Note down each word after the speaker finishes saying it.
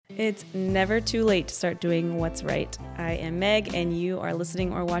It's never too late to start doing what's right. I am Meg, and you are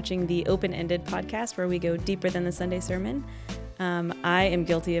listening or watching the Open Ended podcast where we go deeper than the Sunday sermon. I am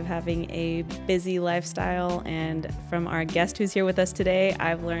guilty of having a busy lifestyle, and from our guest who's here with us today,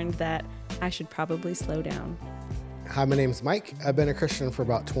 I've learned that I should probably slow down. Hi, my name's Mike. I've been a Christian for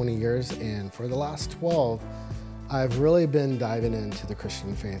about 20 years, and for the last 12, I've really been diving into the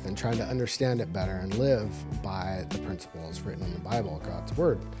Christian faith and trying to understand it better and live by the principles written in the Bible, God's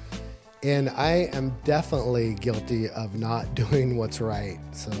Word. And I am definitely guilty of not doing what's right.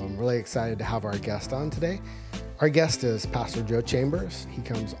 So I'm really excited to have our guest on today. Our guest is Pastor Joe Chambers. He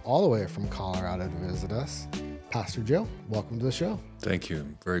comes all the way from Colorado to visit us. Pastor Joe, welcome to the show. Thank you.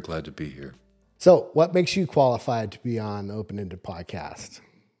 I'm very glad to be here. So what makes you qualified to be on the Open Ended podcast?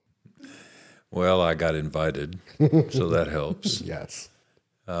 Well, I got invited, so that helps. Yes.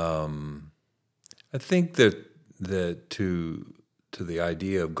 I think that to the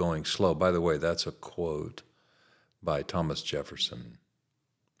idea of going slow, by the way, that's a quote by Thomas Jefferson.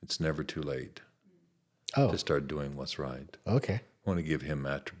 It's never too late to start doing what's right. Okay. I want to give him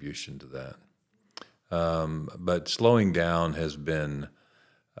attribution to that. But slowing down has been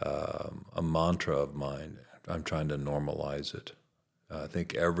a mantra of mine. I'm trying to normalize it. I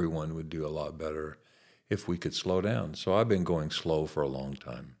think everyone would do a lot better if we could slow down. So I've been going slow for a long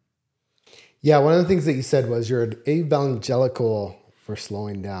time. Yeah, one of the things that you said was you're an evangelical for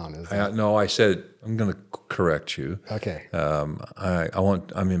slowing down. Is that? No, I said, I'm going to correct you. Okay. I'm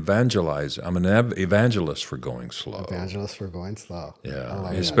evangelize. I'm an evangelist for going slow. Evangelist for going slow.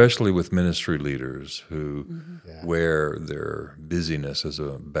 Yeah, especially with ministry leaders who wear their busyness as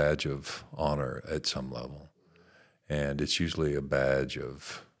a badge of honor at some level. And it's usually a badge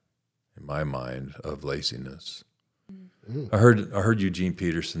of, in my mind, of laziness. I heard Eugene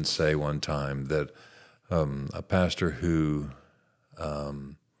Peterson say one time that a pastor who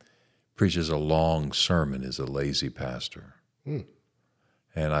preaches a long sermon is a lazy pastor.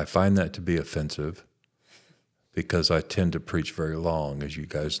 And I find that to be offensive because I tend to preach very long, as you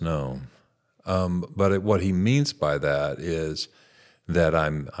guys know. But what he means by that is that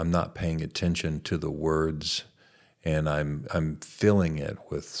I'm not paying attention to the words, and I'm filling it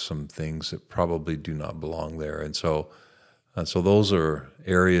with some things that probably do not belong there. And so those are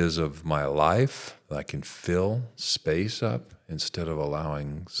areas of my life that I can fill space up instead of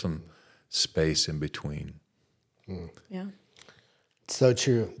allowing some space in between. Yeah. So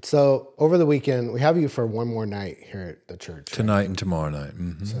true. So over the weekend, we have you for one more night here at the church. Tonight and tomorrow night.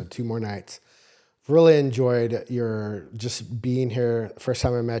 Mm-hmm. So 2 more nights. Really enjoyed your just being here. First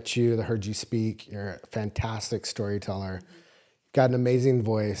time I met you, I heard you speak. You're a fantastic storyteller. Got an amazing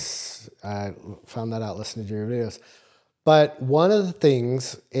voice. I found that out listening to your videos. But one of the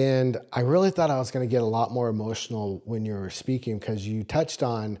things, and I really thought I was going to get a lot more emotional when you were speaking because you touched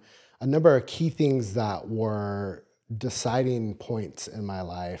on a number of key things that were deciding points in my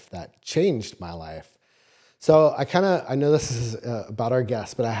life that changed my life. So I know this is about our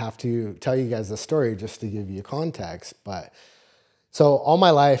guest, but I have to tell you guys the story just to give you context. But so all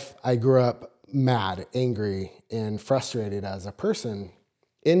my life, I grew up mad, angry, and frustrated as a person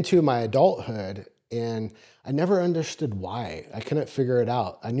into my adulthood. And I never understood why. I couldn't figure it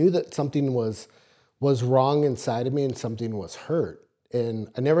out. I knew that something was wrong inside of me and something was hurt. And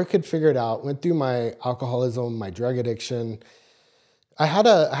I never could figure it out. Went through my alcoholism, my drug addiction. I had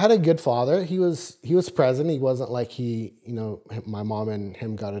a good father. He was present. He wasn't like my mom and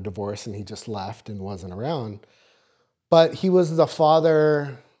him got a divorce and he just left and wasn't around. But he was the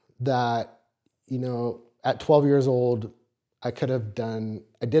father that, at 12 years old, I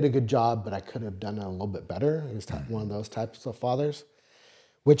did a good job, but I could have done it a little bit better. He was one of those types of fathers,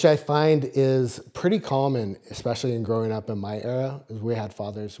 which I find is pretty common, especially in growing up in my era, is we had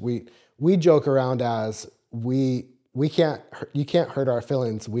fathers. We joke around as you can't hurt our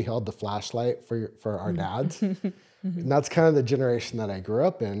feelings. We held the flashlight for our dads. And that's kind of the generation that I grew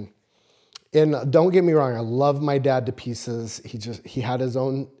up in. And don't get me wrong, I love my dad to pieces. He had his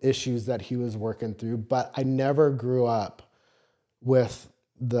own issues that he was working through, but I never grew up with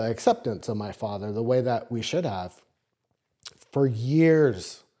the acceptance of my father the way that we should have. For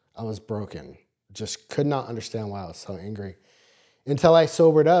years, I was broken. Just could not understand why I was so angry. Until I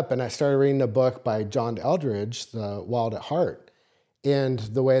sobered up and I started reading a book by John Eldredge, The Wild at Heart. And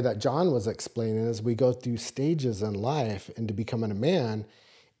the way that John was explaining is we go through stages in life into becoming a man.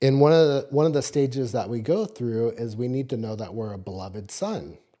 And one of the stages that we go through is we need to know that we're a beloved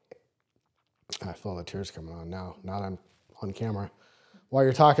son. I feel the tears coming on now. Now that I'm on camera. While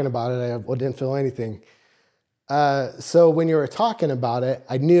you're talking about it, I didn't feel anything. So when you were talking about it,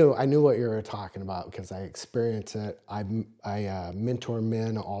 I knew what you were talking about because I experience it. I mentor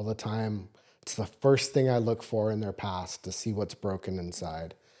men all the time. It's the first thing I look for in their past to see what's broken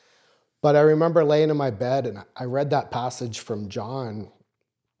inside. But I remember laying in my bed and I read that passage from John,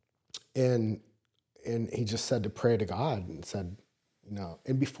 and he just said to pray to God and said,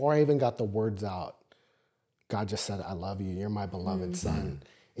 and before I even got the words out, God just said, I love you. You're my beloved son.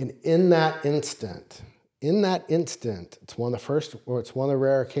 And in that instant, it's one of the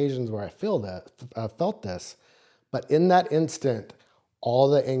rare occasions where I felt this, but in that instant, all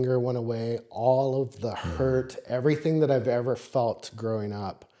the anger went away, all of the hurt, everything that I've ever felt growing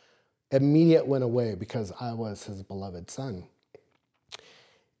up, immediate went away because I was his beloved son.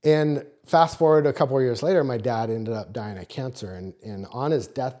 And fast forward a couple of years later, my dad ended up dying of cancer, and on his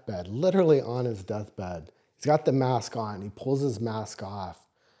deathbed, literally on his deathbed, he's got the mask on, he pulls his mask off.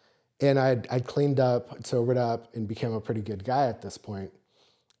 And I'd cleaned up, sobered up, and became a pretty good guy at this point.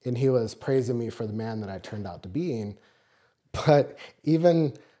 And he was praising me for the man that I turned out to be. But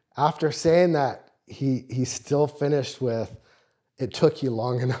even after saying that, he still finished with, it took you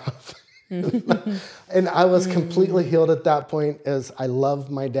long enough. And I was completely healed at that point, as I love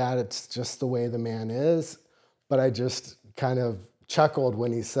my dad. It's just the way the man is. But I just kind of chuckled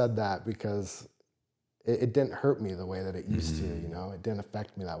when he said that, because it didn't hurt me the way that it used to, it didn't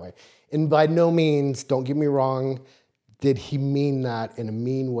affect me that way. And by no means, don't get me wrong, did he mean that in a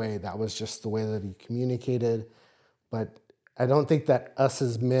mean way. That was just the way that he communicated. But I don't think that us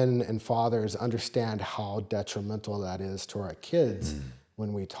as men and fathers understand how detrimental that is to our kids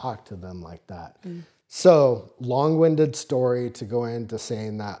when we talk to them like that. So, long-winded story to go into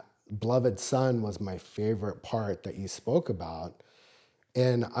saying that beloved son was my favorite part that you spoke about.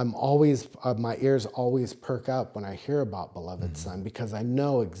 And I'm always, my ears always perk up when I hear about beloved son, because I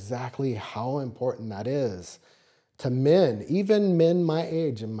know exactly how important that is to men, even men my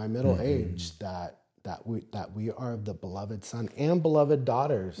age and my middle age, that we are the beloved son and beloved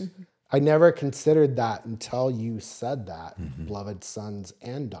daughters. I never considered that until you said that, beloved sons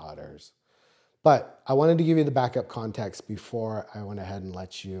and daughters. But I wanted to give you the backup context before I went ahead and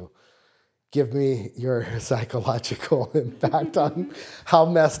let you give me your psychological impact on how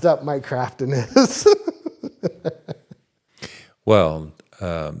messed up my crafting is. Well,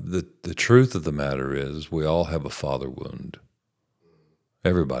 the truth of the matter is we all have a father wound.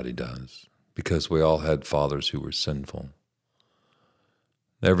 Everybody does, because we all had fathers who were sinful.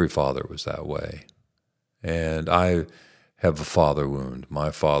 Every father was that way. And I have a father wound.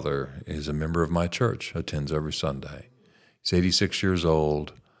 My father is a member of my church, attends every Sunday. He's 86 years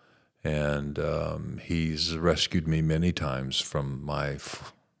old. And he's rescued me many times from my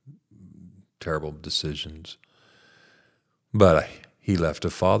terrible decisions. But he left a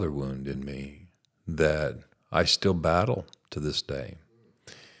father wound in me that I still battle to this day.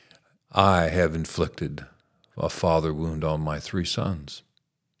 I have inflicted a father wound on my 3 sons.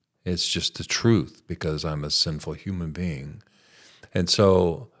 It's just the truth, because I'm a sinful human being. And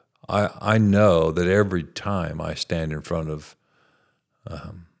so I know that every time I stand in front of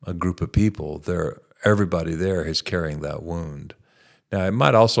a group of people, everybody there is carrying that wound. Now, it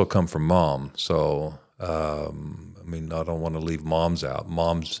might also come from mom. So, I don't want to leave moms out.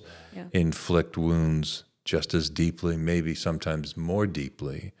 Moms inflict wounds just as deeply, maybe sometimes more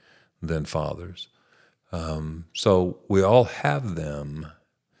deeply than fathers. So we all have them.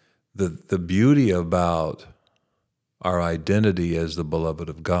 The beauty about our identity as the beloved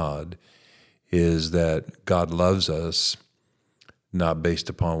of God is that God loves us not based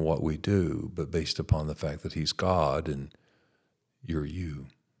upon what we do, but based upon the fact that he's God and you're you.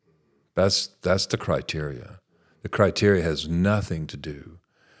 That's the criteria. The criteria has nothing to do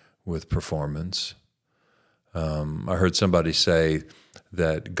with performance. I heard somebody say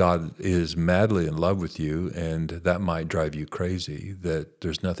that God is madly in love with you, and that might drive you crazy, that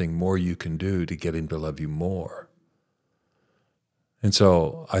there's nothing more you can do to get him to love you more. And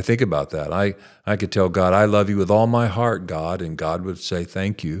so I think about that. I could tell God, I love you with all my heart, God, and God would say,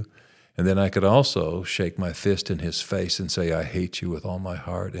 thank you. And then I could also shake my fist in his face and say, I hate you with all my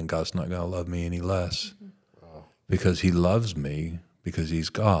heart, and God's not going to love me any less. Because he loves me because he's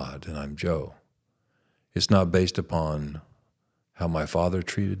God and I'm Joe. It's not based upon how my father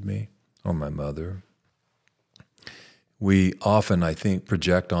treated me or my mother. We often, I think,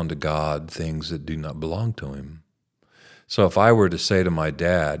 project onto God things that do not belong to him. So if I were to say to my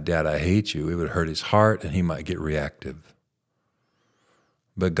dad, Dad, I hate you, it would hurt his heart and he might get reactive.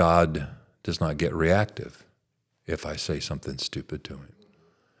 But God does not get reactive if I say something stupid to him.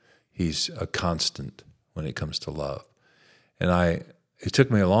 He's a constant when it comes to love. And it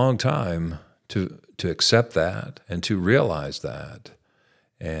took me a long time to accept that and to realize that.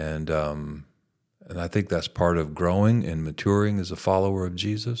 And I think that's part of growing and maturing as a follower of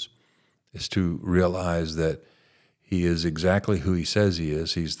Jesus, is to realize that he is exactly who he says he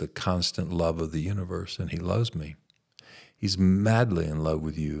is. He's the constant love of the universe, and he loves me. He's madly in love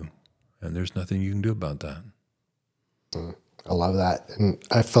with you, and there's nothing you can do about that. I love that. And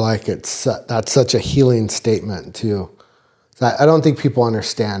I feel like that's such a healing statement too. I don't think people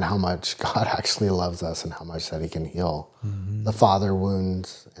understand how much God actually loves us and how much that he can heal the father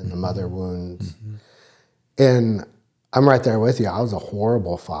wounds and the mother wounds. And I'm right there with you. I was a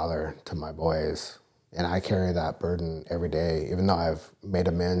horrible father to my boys, and I carry that burden every day, even though I've made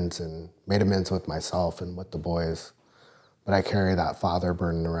amends with myself and with the boys. But I carry that father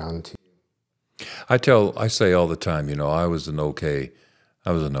burden around too. I say all the time, I was an okay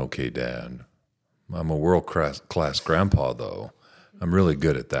dad. I'm a world-class grandpa, though. I'm really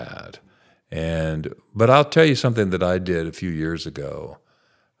good at that. But I'll tell you something that I did a few years ago.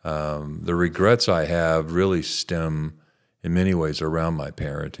 The regrets I have really stem in many ways around my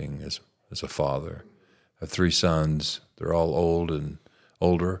parenting as a father. I have 3 sons. They're all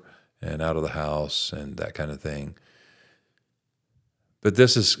older and out of the house and that kind of thing. But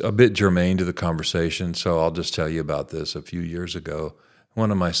this is a bit germane to the conversation, so I'll just tell you about this. A few years ago, one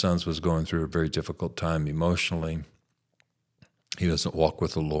of my sons was going through a very difficult time emotionally. He doesn't walk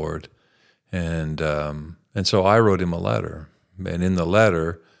with the Lord. And so I wrote him a letter. And in the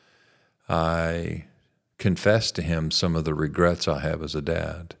letter, I confessed to him some of the regrets I have as a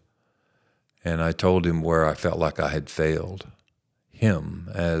dad. And I told him where I felt like I had failed him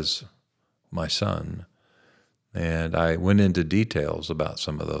as my son. And I went into details about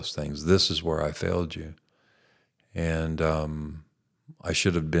some of those things. This is where I failed you. And I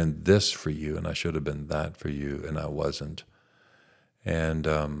should have been this for you, and I should have been that for you, and I wasn't. And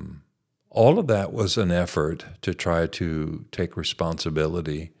all of that was an effort to try to take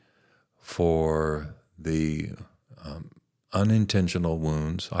responsibility for the unintentional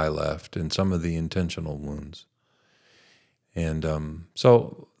wounds I left and some of the intentional wounds. And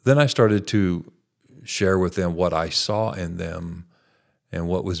so then I started to share with them what I saw in them and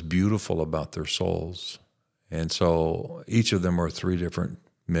what was beautiful about their souls. And so each of them were 3 different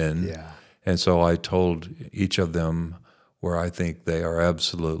men. Yeah. And so I told each of them where I think they are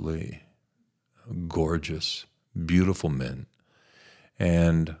absolutely gorgeous, beautiful men.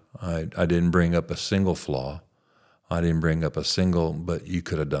 And I didn't bring up a single flaw. I didn't bring up a single, but you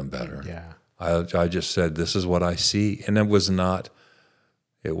could have done better. Yeah. I just said, this is what I see. And it wasn't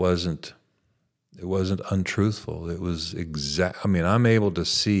untruthful. It was I'm able to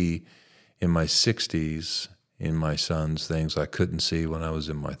see in my 60s in my sons things I couldn't see when I was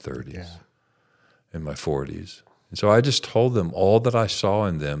in my 30s, in my 40s. And so I just told them all that I saw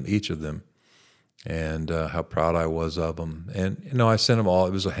in them, each of them, and how proud I was of them. And, I sent them all,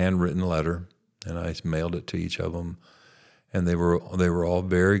 it was a handwritten letter, and I mailed it to each of them. And they were all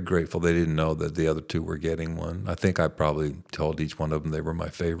very grateful. They didn't know that the other 2 were getting one. I think I probably told each one of them they were my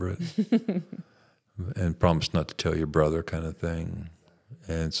favorite. And promised not to tell your brother kind of thing.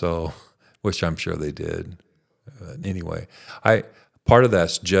 And so, which I'm sure they did. Anyway, part of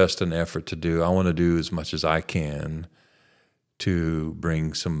that's just an effort to do. I want to do as much as I can to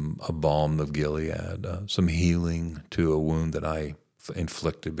bring a balm of Gilead, some healing to a wound that I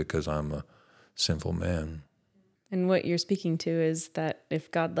inflicted because I'm a sinful man. And what you're speaking to is that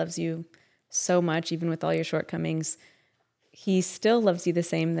if God loves you so much, even with all your shortcomings, he still loves you the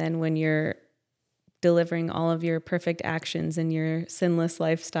same then when you're delivering all of your perfect actions and your sinless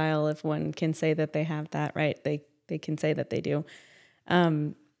lifestyle, if one can say that they have that, right? They can say that they do.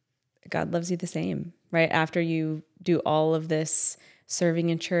 God loves you the same, right? After you do all of this serving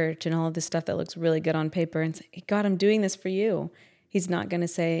in church and all of this stuff that looks really good on paper and say, hey, God, I'm doing this for you. He's not going to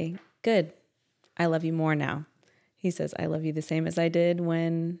say, good, I love you more now. He says, I love you the same as I did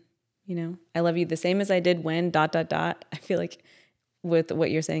when, I love you the same as I did when ... I feel like with what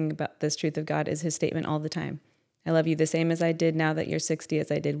you're saying about this truth of God is his statement all the time. I love you the same as I did now that you're 60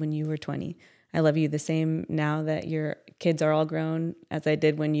 as I did when you were 20. I love you the same now that your kids are all grown as I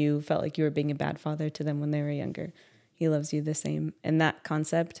did when you felt like you were being a bad father to them when they were younger. He loves you the same. And that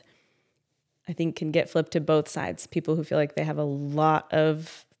concept, I think, can get flipped to both sides. People who feel like they have a lot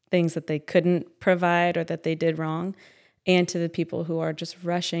of things that they couldn't provide or that they did wrong, and to the people who are just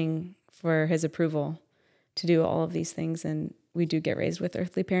rushing for his approval to do all of these things. And we do get raised with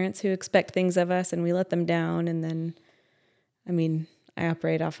earthly parents who expect things of us and we let them down. And then, I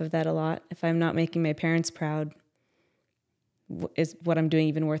operate off of that a lot. If I'm not making my parents proud, is what I'm doing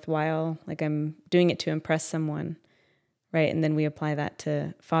even worthwhile? Like I'm doing it to impress someone, right? And then we apply that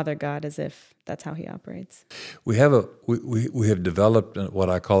to Father God as if that's how he operates. We have developed what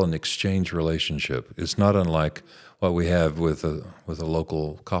I call an exchange relationship. It's not unlike what we have with a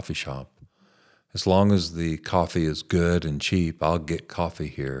local coffee shop. As long as the coffee is good and cheap, I'll get coffee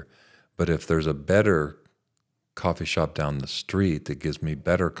here. But if there's a better coffee shop down the street that gives me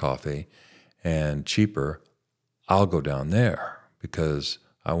better coffee and cheaper, I'll go down there because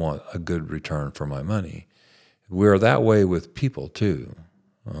I want a good return for my money. We're that way with people too.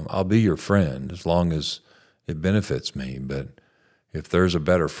 I'll be your friend as long as it benefits me. But if there's a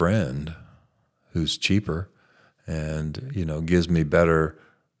better friend who's cheaper and, gives me better,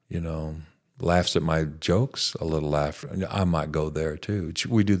 laughs at my jokes a little, I might go there too.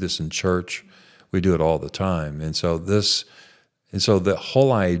 We do this in church. We do it all the time. And so the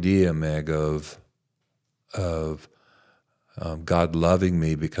whole idea, Meg, of God loving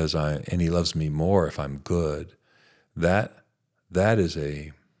me and he loves me more if I'm good, that is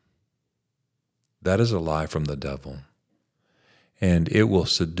a lie from the devil. And it will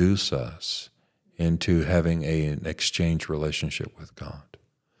seduce us into having an exchange relationship with God.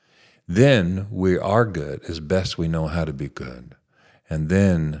 Then we are good as best we know how to be good. And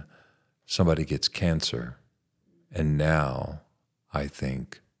then somebody gets cancer. And now I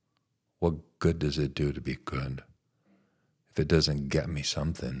think, what good does it do to be good if it doesn't get me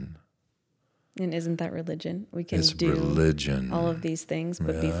something? And isn't that religion? We can It's do religion. all of these things,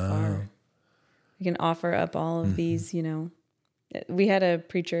 but be far. We can offer up all of these, We had a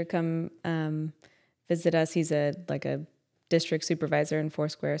preacher come visit us. He's a district supervisor in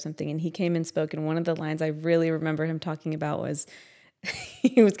Foursquare or something, and he came and spoke, and one of the lines I really remember him talking about was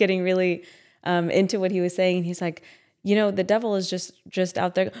he was getting really into what he was saying, and he's like, the devil is just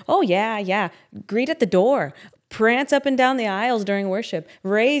out there. Oh, yeah. Greet at the door. Prance up and down the aisles during worship.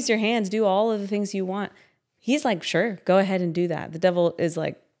 Raise your hands. Do all of the things you want. He's like, sure, go ahead and do that. The devil is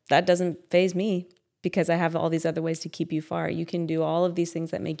like, that doesn't faze me because I have all these other ways to keep you far. You can do all of these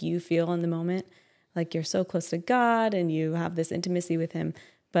things that make you feel in the moment like you're so close to God and you have this intimacy with him.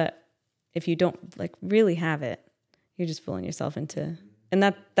 But if you don't really have it, you're just fooling yourself into, and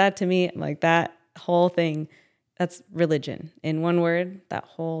that to me, that whole thing, that's religion. In one word, that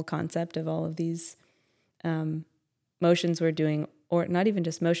whole concept of all of these motions we're doing, or not even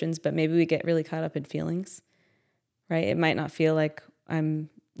just motions, but maybe we get really caught up in feelings, right? It might not feel like I'm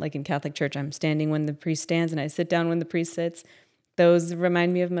like in Catholic Church, I'm standing when the priest stands and I sit down when the priest sits. Those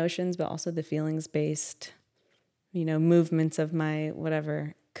remind me of motions, but also the feelings-based, movements of my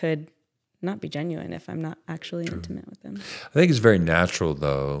whatever could not be genuine if I'm not actually intimate with them. I think it's very natural,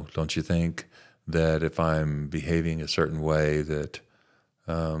 though, don't you think, that if I'm behaving a certain way that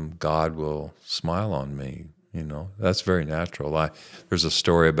God will smile on me, That's very natural. There's a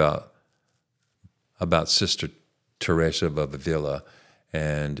story about Sister Teresa of Avila,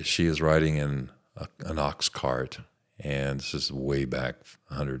 and she is riding in an ox cart, and this is way back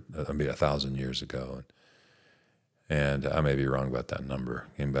 1,000 years ago. And I may be wrong about that number.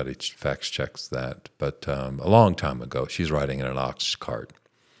 Anybody fact checks that. But a long time ago, she's riding in an ox cart,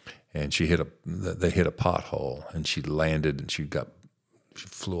 and they hit a pothole, and she landed, and she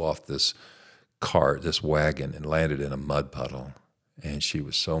flew off this wagon, and landed in a mud puddle. And she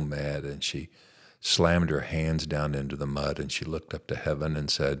was so mad, and she slammed her hands down into the mud, and she looked up to heaven and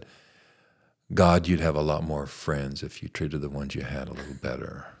said, God, you'd have a lot more friends if you treated the ones you had a little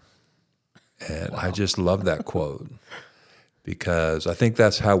better. And wow. I just love that quote because I think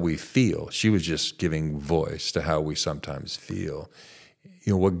that's how we feel. She was just giving voice to how we sometimes feel.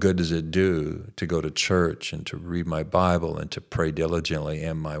 What good does it do to go to church and to read my Bible and to pray diligently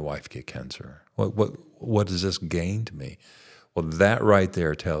and my wife get cancer? What does this gain to me? Well, that right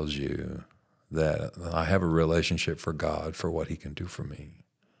there tells you that I have a relationship for God, for what he can do for me.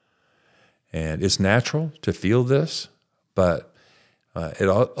 And it's natural to feel this, but it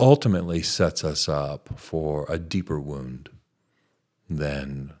ultimately sets us up for a deeper wound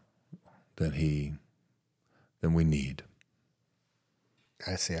than we need.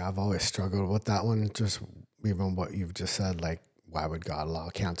 I see. I've always struggled with that one. Just even what you've just said, why would God allow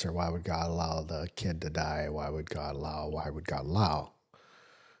cancer? Why would God allow the kid to die? Why would God allow? I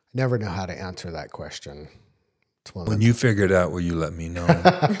never know how to answer that question. When you figure it out, will you let me know?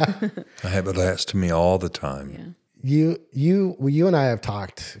 I have it asked to me all the time. Yeah. You and I have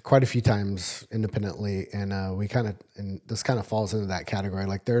talked quite a few times independently, and this kind of falls into that category.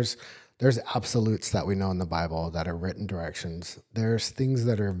 There's absolutes that we know in the Bible that are written directions. There's things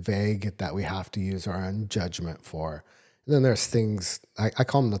that are vague that we have to use our own judgment for. And then there's things, I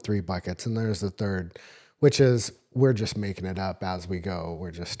call them the 3 buckets, and there's the third, which is we're just making it up as we go.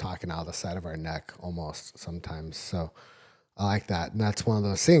 We're just talking out of the side of our neck almost sometimes. So I like that. And that's one of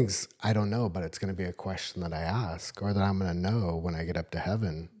those things I don't know, but it's going to be a question that I ask or that I'm going to know when I get up to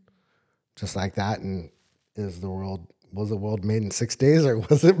heaven. Just like that. And was the world made in 6 days or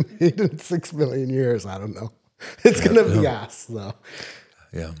was it made in 6 million years? I don't know. It's going to be asked though.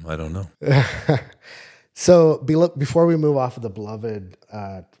 Yeah, I don't know. So before we move off of the beloved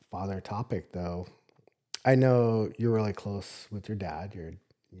father topic though, I know you're really close with your dad.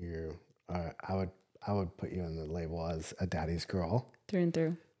 I would put you in the label as a daddy's girl. Through and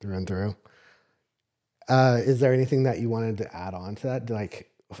through. Through and through. Is there anything that you wanted to add on to that? Like,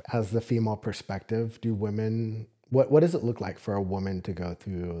 as the female perspective, do women, what does it look like for a woman to go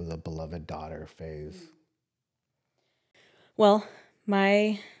through the beloved daughter phase? Well,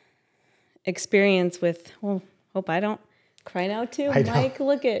 my experience with, hope I don't cry now too. Mike,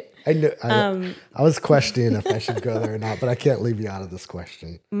 look at. I know. I was questioning if I should go there or not, but I can't leave you out of this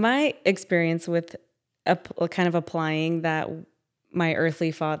question. My experience with kind of applying that my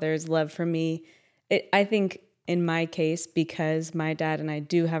earthly father's love for me, I think in my case, because my dad and I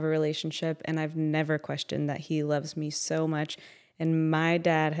do have a relationship and I've never questioned that he loves me so much. And my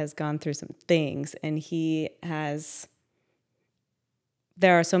dad has gone through some things and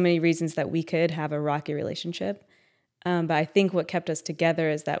there are so many reasons that we could have a rocky relationship. But I think what kept us together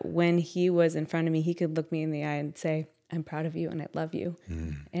is that when he was in front of me, he could look me in the eye and say, I'm proud of you and I love you.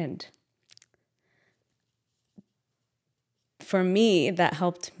 And for me, that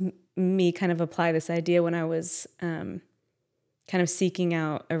helped me kind of apply this idea when I was kind of seeking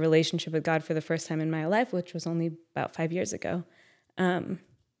out a relationship with God for the first time in my life, which was only about 5 years ago.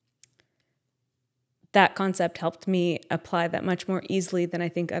 That concept helped me apply that much more easily than I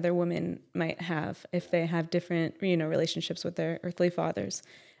think other women might have if they have different, relationships with their earthly fathers.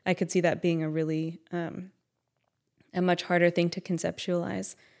 I could see that being a really, a much harder thing to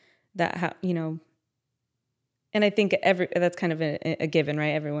conceptualize. And I think that's kind of a given, right?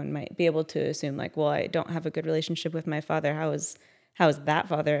 Everyone might be able to assume like, well, I don't have a good relationship with my father. How is that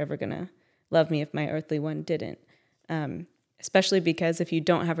father ever going to love me if my earthly one didn't? Especially because if you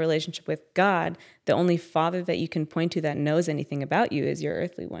don't have a relationship with God, the only father that you can point to that knows anything about you is your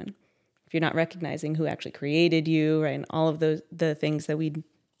earthly one. If you're not recognizing who actually created you, right, and all of the things that we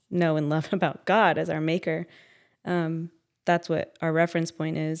know and love about God as our maker, that's what our reference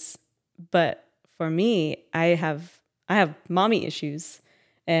point is. But for me, I have mommy issues,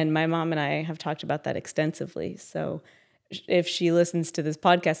 and my mom and I have talked about that extensively. So if she listens to this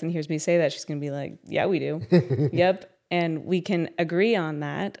podcast and hears me say that, she's going to be like, yeah, we do. Yep. And we can agree on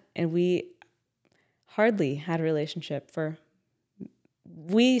that. And we hardly had a relationship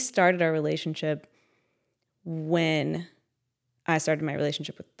we started our relationship when I started my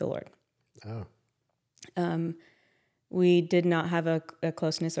relationship with the Lord. Oh. We did not have a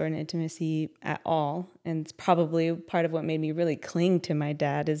closeness or an intimacy at all. And it's probably part of what made me really cling to my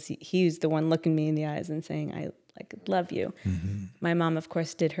dad is he was the one looking me in the eyes and saying, I love you. Mm-hmm. My mom, of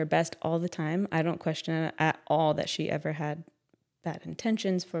course, did her best all the time. I don't question at all that she ever had bad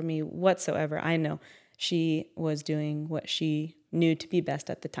intentions for me whatsoever. I know she was doing what she knew to be best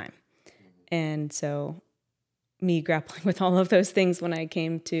at the time. And so me grappling with all of those things when I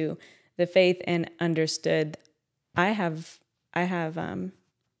came to the faith and understood I have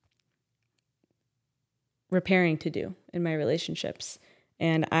repairing to do in my relationships.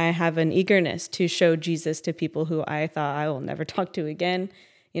 And I have an eagerness to show Jesus to people who I thought I will never talk to again.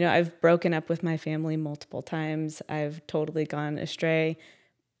 I've broken up with my family multiple times. I've totally gone astray.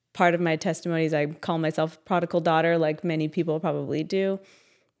 Part of my testimony is I call myself prodigal daughter, like many people probably do.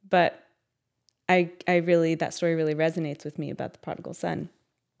 But that story really resonates with me about the prodigal son.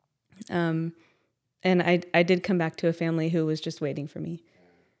 And I did come back to a family who was just waiting for me.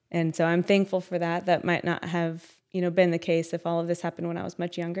 And so I'm thankful for that. That might not have, been the case if all of this happened when I was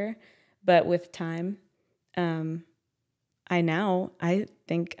much younger. But with time, I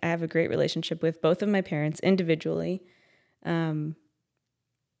think I have a great relationship with both of my parents individually. But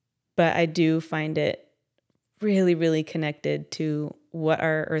I do find it really, really connected to what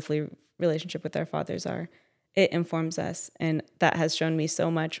our earthly relationship with our fathers are. It informs us, and that has shown me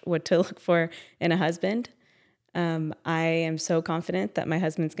so much what to look for in a husband. I am so confident that my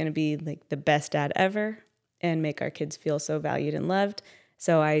husband's going to be like the best dad ever and make our kids feel so valued and loved.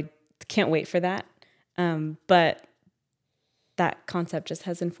 So I can't wait for that. But that concept just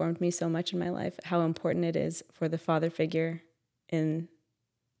has informed me so much in my life, how important it is for the father figure in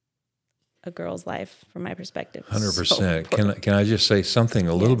a girl's life, from my perspective. 100%. Can I just say something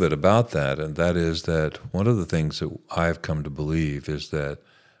a little bit about that? And that is that one of the things that I've come to believe is that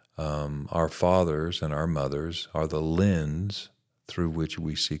our fathers and our mothers are the lens through which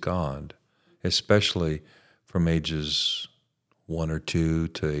we see God, especially from ages 1 or 2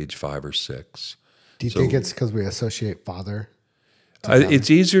 to age 5 or 6. Do you think it's because we associate father? It's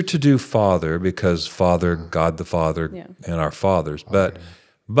easier to do father because Father, God the Father, Yeah. and our fathers. But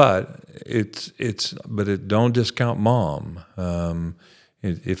don't discount mom.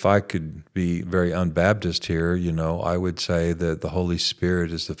 If I could be very unbaptist here, I would say that the Holy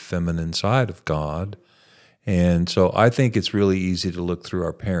Spirit is the feminine side of God. And so I think it's really easy to look through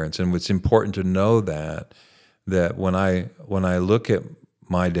our parents. And it's important to know that when I look at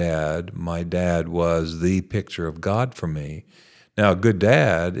my dad was the picture of God for me. Now, a good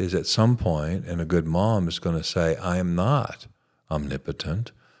dad is at some point, and a good mom is going to say, I am not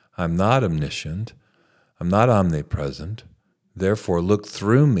omnipotent. I'm not omniscient. I'm not omnipresent. Therefore, look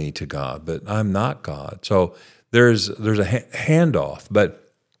through me to God, but I'm not God. So there's a handoff,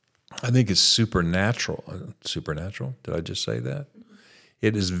 but I think it's supernatural. Supernatural? Did I just say that?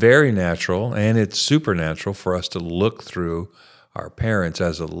 It is very natural, and it's supernatural for us to look through our parents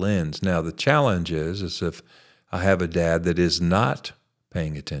as a lens. Now, the challenge is if I have a dad that is not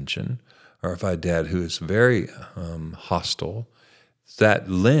paying attention, or if I have a dad who is very hostile,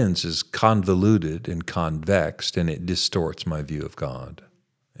 that lens is convoluted and convexed, and it distorts my view of God.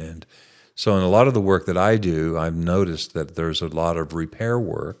 And so in a lot of the work that I do, I've noticed that there's a lot of repair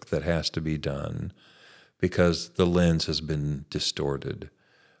work that has to be done because the lens has been distorted.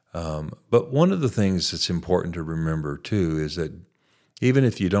 But one of the things that's important to remember, too, is that even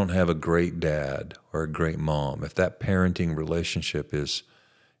if you don't have a great dad or a great mom, if that parenting relationship is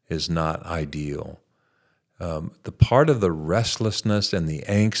not ideal, the part of the restlessness and the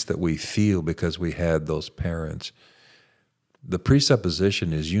angst that we feel because we had those parents, the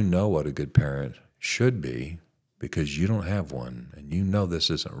presupposition is what a good parent should be because you don't have one and this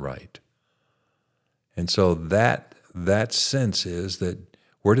isn't right. And so that sense is that,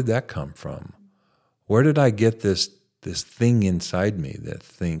 where did that come from? Where did I get this thing inside me that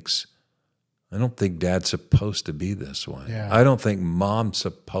thinks, I don't think dad's supposed to be this way. Yeah. I don't think mom's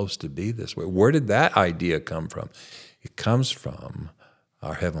supposed to be this way. Where did that idea come from? It comes from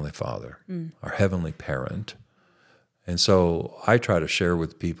our Heavenly Father, our Heavenly Parent. And so I try to share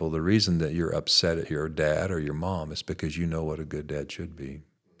with people the reason that you're upset at your dad or your mom is because you know what a good dad should be,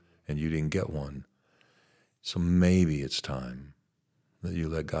 and you didn't get one. So maybe it's time that you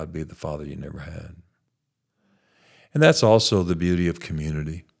let God be the father you never had. And that's also the beauty of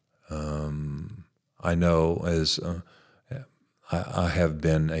community. I know I have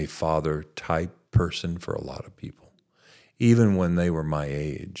been a father-type person for a lot of people, even when they were my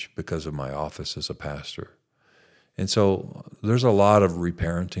age, because of my office as a pastor. And so there's a lot of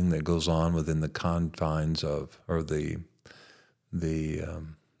reparenting that goes on within the confines of, or the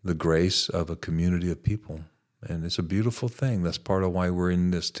grace of a community of people. And it's a beautiful thing. That's part of why we're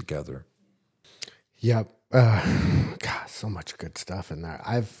in this together. Yep. God, so much good stuff in there.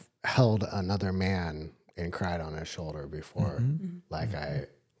 I've held another man and cried on his shoulder before, like I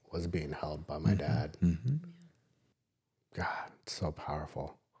was being held by my dad. God, it's so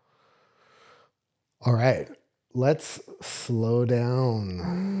powerful. All right, let's slow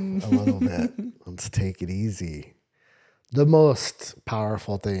down a little bit. Let's take it easy. The most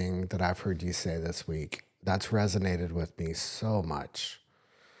powerful thing that I've heard you say this week that's resonated with me so much,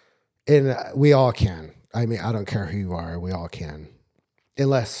 and we all can. I mean, I don't care who you are, we all can.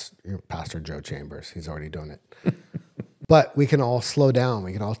 Unless you're Pastor Joe Chambers, he's already doing it. But we can all slow down.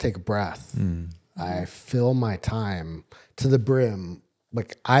 We can all take a breath. I fill my time to the brim.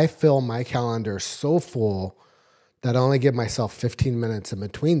 Like, I fill my calendar so full that I only give myself 15 minutes in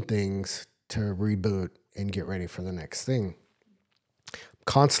between things to reboot and get ready for the next thing. I'm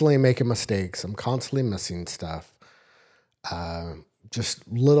constantly making mistakes. I'm constantly missing stuff. Just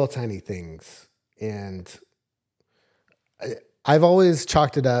little tiny things. And I've always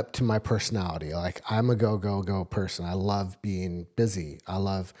chalked it up to my personality. Like, I'm a go person. I love being busy.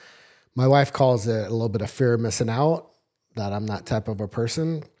 My wife calls it a little bit of fear of missing out, that I'm that type of a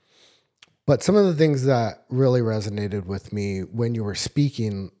person. But some of the things that really resonated with me when you were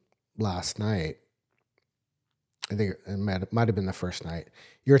speaking last night, I think it might have been the first night,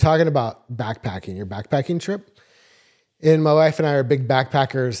 you were talking about backpacking, your backpacking trip. And my wife and I are big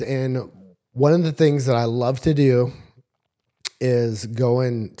backpackers. And one of the things that I love to do is go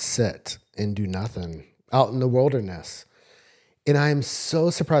and sit and do nothing out in the wilderness. And I'm so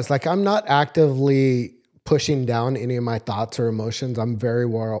surprised. Like, I'm not actively pushing down any of my thoughts or emotions. I'm very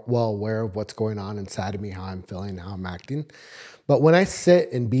well aware of what's going on inside of me, how I'm feeling, how I'm acting. But when I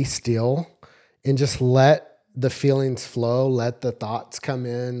sit and be still and just let the feelings flow, let the thoughts come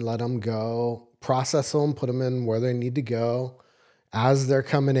in, let them go, process them, put them in where they need to go as they're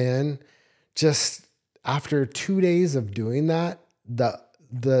coming in, just after 2 days of doing that, the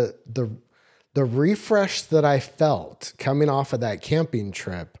refresh that I felt coming off of that camping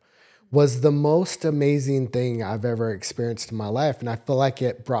trip was the most amazing thing I've ever experienced in my life. And I feel like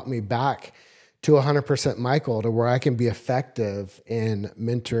it brought me back to 100% Michael, to where I can be effective in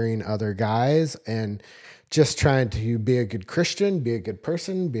mentoring other guys and just trying to be a good Christian, be a good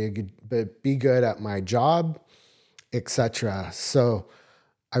person, be good at my job, etc. So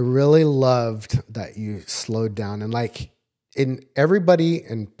I really loved that you slowed down, and like in everybody,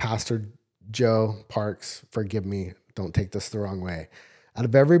 and Pastor Joe Parks, forgive me, don't take this the wrong way. Out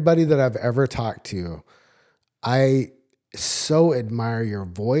of everybody that I've ever talked to, I so admire your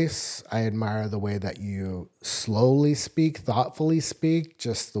voice. I admire the way that you slowly speak, thoughtfully speak,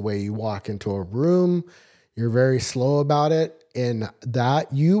 just the way you walk into a room. You're very slow about it. And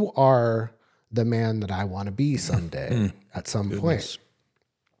that you are the man that I want to be someday at some point.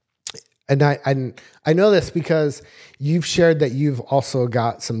 And I know this because you've shared that you've also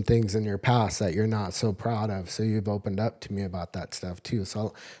got some things in your past that you're not so proud of. So you've opened up to me about that stuff too.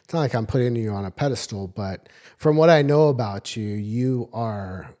 So it's not like I'm putting you on a pedestal, but from what I know about you, you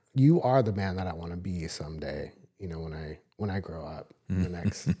are the man that I want to be someday, you know, when I grow up in the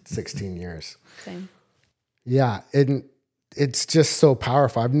next 16 years. Same. Yeah. And it's just so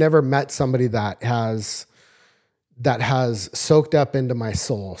powerful. I've never met somebody that has soaked up into my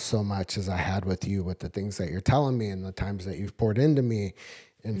soul so much as I had with you, with the things that you're telling me and the times that you've poured into me.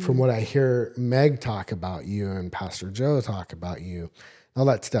 And from what I hear Meg talk about you and Pastor Joe talk about you, all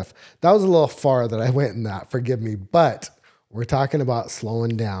that stuff, that was a little far that I went in that, forgive me, but we're talking about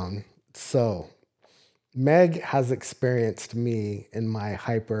slowing down. So Meg has experienced me in my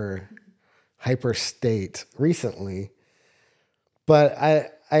hyper state recently, but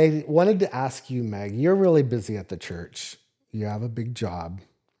I wanted to ask you, Meg, you're really busy at the church. You have a big job.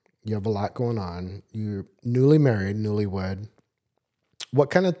 You have a lot going on. You're newly married, newlywed. What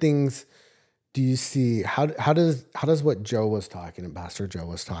kind of things do you see? How does what Joe was talking about, Pastor Joe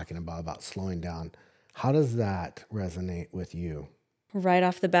was talking about slowing down, how does that resonate with you? Right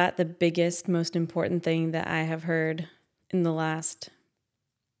off the bat, the biggest, most important thing that I have heard in the last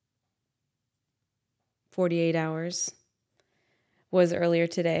 48 hours was earlier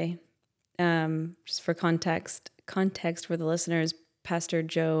today. Just for context for the listeners, Pastor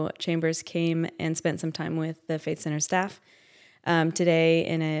Joe Chambers came and spent some time with the Faith Center staff today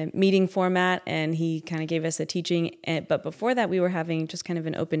in a meeting format, and he kind of gave us a teaching. But before that, we were having just kind of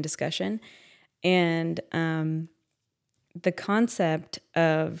an open discussion. And the concept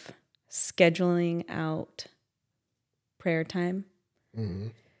of scheduling out prayer time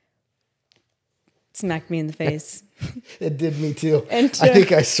smacked me in the face. It did me too. And I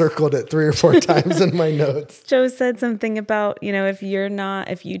think I circled it 3 or 4 times in my notes. Joe said something about, you know, if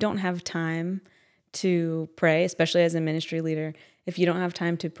you don't have time to pray, especially as a ministry leader, if you don't have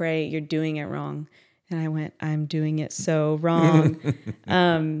time to pray, you're doing it wrong. And I went, I'm doing it so wrong.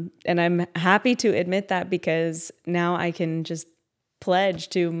 And I'm happy to admit that, because now I can just pledge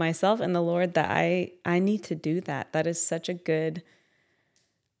to myself and the Lord that I need to do that. That is such a good,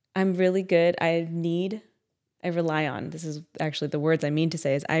 I'm really good. I rely on, this is actually the words I mean to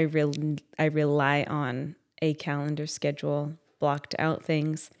say, is I rely on a calendar schedule, blocked out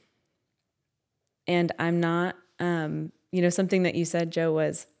things. And I'm not, something that you said, Joe,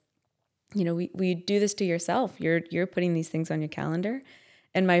 was, we do this to yourself. You're putting these things on your calendar.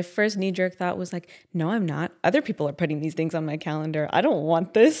 And my first knee-jerk thought was like, no, I'm not. Other people are putting these things on my calendar. I don't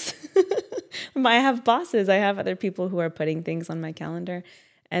want this. I have bosses. I have other people who are putting things on my calendar.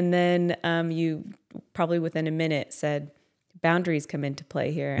 And then you probably within a minute said, boundaries come into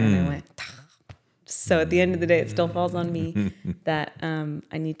play here. And I went, so at the end of the day, it still falls on me that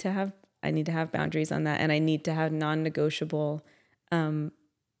I need to have boundaries on that. And I need to have non-negotiable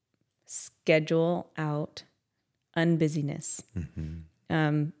schedule out unbusyness.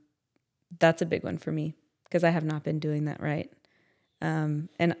 That's a big one for me, because I have not been doing that right. And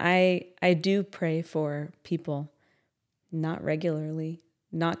I do pray for people, not regularly,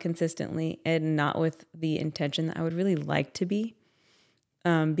 not consistently, and not with the intention that I would really like to be.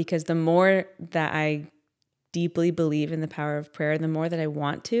 Because the more that I deeply believe in the power of prayer, the more that I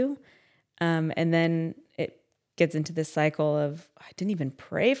want to. And then it gets into this cycle of, I didn't even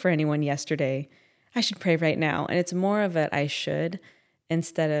pray for anyone yesterday. I should pray right now. And it's more of a I should,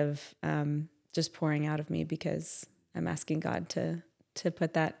 instead of just pouring out of me, because I'm asking God to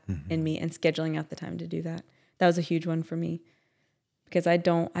put that in me and scheduling out the time to do that. That was a huge one for me, because I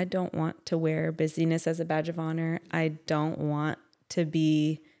don't want to wear busyness as a badge of honor. I don't want to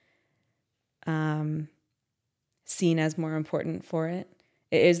be seen as more important for it.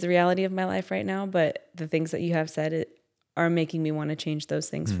 it is the reality of my life right now, but the things that you have said are making me want to change those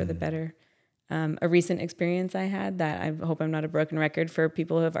things for the better. A recent experience I had that I hope I'm not a broken record for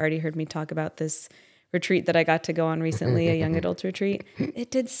people who have already heard me talk about this retreat that I got to go on recently, a young adult retreat.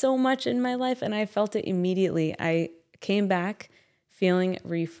 It did so much in my life and I felt it immediately. I came back feeling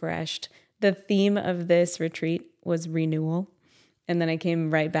refreshed. The theme of this retreat was renewal. And then I came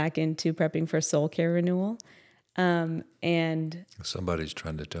right back into prepping for soul care renewal. And somebody's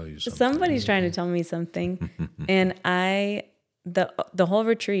trying to tell you something. Somebody's trying to tell me something. And the whole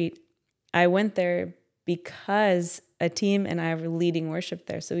retreat, I went there because a team and I were leading worship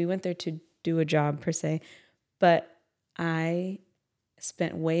there. So we went there to do a job per se, but I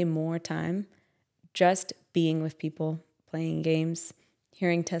spent way more time just being with people, playing games,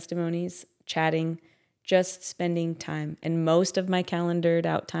 hearing testimonies, chatting, just spending time. And most of my calendared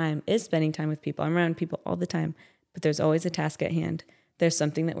out time is spending time with people. I'm around people all the time, but there's always a task at hand. There's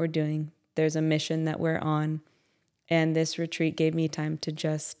something that we're doing. There's a mission that we're on. And this retreat gave me time to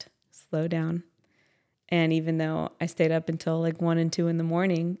just slow down. And even though I stayed up until like 1 and 2 in the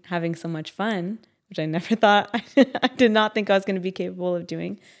morning having so much fun, which I never thought, I did not think I was going to be capable of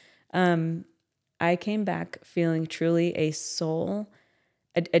doing, I came back feeling truly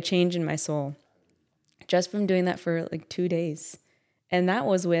a change in my soul just from doing that for like 2 days. And that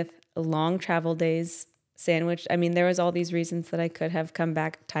was with long travel days sandwiched. I mean, there was all these reasons that I could have come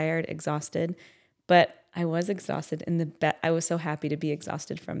back tired, exhausted, but I was exhausted I was so happy to be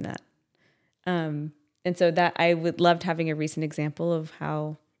exhausted from that. And so that I loved having a recent example of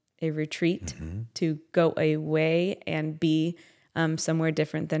how a retreat to go away and be somewhere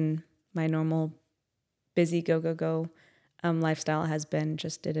different than my normal busy go lifestyle has been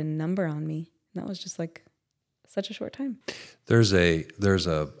just did a number on me. And that was just like such a short time. There's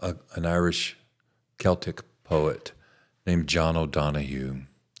an Irish Celtic poet named John O'Donohue.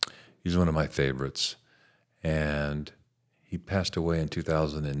 He's one of my favorites. And he passed away in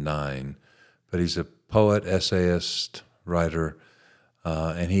 2009. But he's a poet, essayist, writer,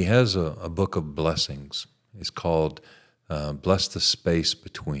 and he has a book of blessings. It's called Bless the Space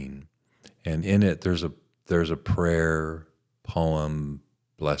Between. And in it, there's a prayer, poem,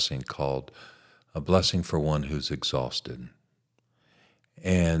 blessing called A Blessing for One Who's Exhausted.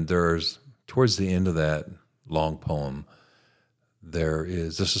 And towards the end of that long poem,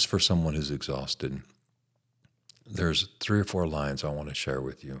 this is for someone who's exhausted. There's 3 or 4 lines I want to share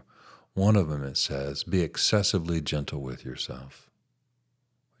with you. One of them, it says, be excessively gentle with yourself,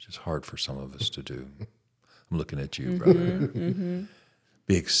 which is hard for some of us to do. I'm looking at you, brother.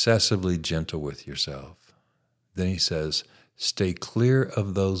 Be excessively gentle with yourself. Then he says, stay clear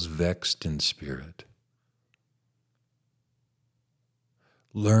of those vexed in spirit.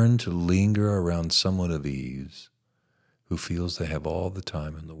 Learn to linger around someone of ease who feels they have all the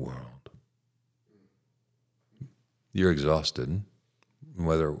time in the world. You're exhausted.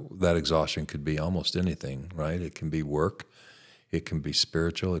 Whether that exhaustion could be almost anything, right? It can be work, it can be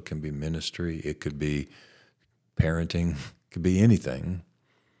spiritual, it can be ministry, it could be parenting, it could be anything.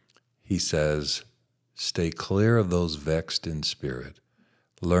 He says, stay clear of those vexed in spirit.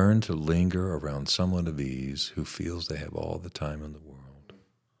 Learn to linger around someone of ease who feels they have all the time in the world.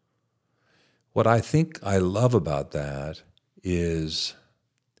 What I think I love about that is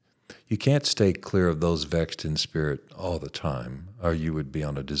you can't stay clear of those vexed in spirit all the time, or you would be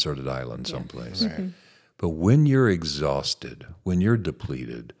on a deserted island someplace. Right. But when you're exhausted, when you're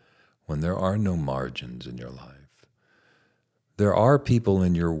depleted, when there are no margins in your life, there are people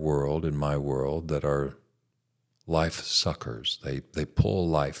in your world, in my world, that are life suckers. They pull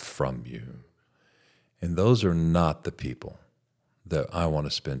life from you. And those are not the people that I want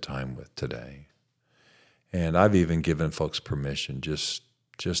to spend time with today. And I've even given folks permission, just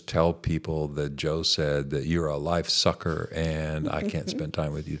tell people that Joe said that you're a life sucker and I can't spend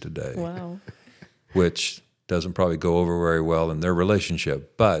time with you today. Wow. Which doesn't probably go over very well in their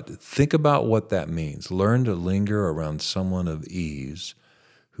relationship. But think about what that means. Learn to linger around someone of ease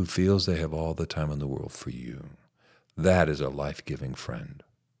who feels they have all the time in the world for you. That is a life-giving friend.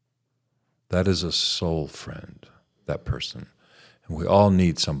 That is a soul friend, that person. And we all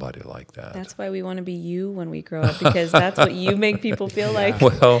need somebody like that. That's why we want to be you when we grow up, because that's what you make people feel like.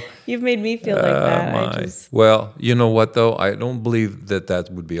 Well, you've made me feel like that. Well, you know what, though? I don't believe that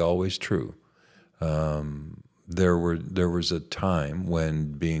would be always true. There was a time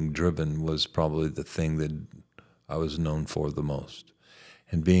when being driven was probably the thing that I was known for the most.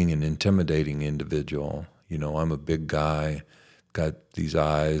 And being an intimidating individual, I'm a big guy, got these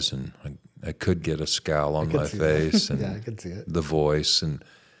eyes, and I could get a scowl on my face, and yeah, I could see it. The voice, and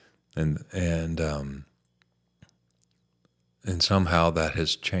And somehow that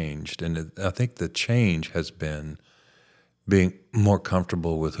has changed. And I think the change has been being more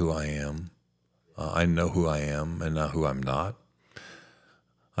comfortable with who I am. I know who I am and not who I'm not.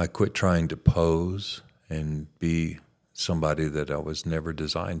 I quit trying to pose and be somebody that I was never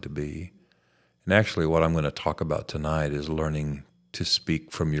designed to be. And actually what I'm going to talk about tonight is learning to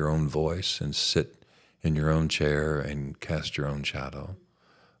speak from your own voice and sit in your own chair and cast your own shadow.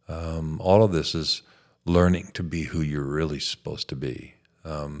 All of this is learning to be who you're really supposed to be.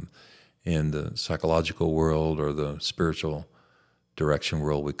 In the psychological world or the spiritual direction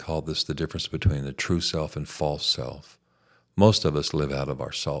world, we call this the difference between the true self and false self. Most of us live out of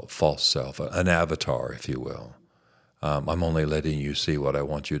our false self, an avatar, if you will. I'm only letting you see what I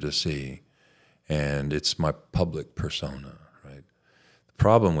want you to see, and it's my public persona, right? The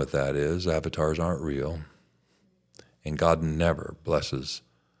problem with that is avatars aren't real, and God never blesses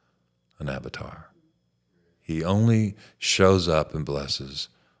an avatar. He only shows up and blesses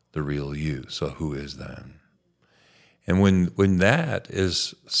the real you. So who is that? And when that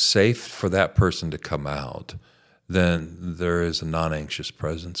is safe for that person to come out, then there is a non-anxious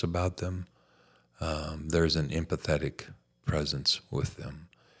presence about them. There's an empathetic presence with them.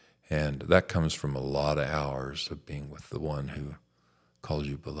 And that comes from a lot of hours of being with the one who calls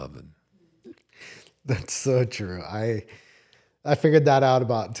you beloved. That's so true. I figured that out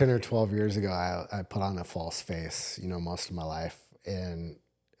about 10 or 12 years ago. I put on a false face, most of my life. And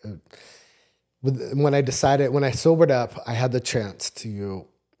when I sobered up, I had the chance to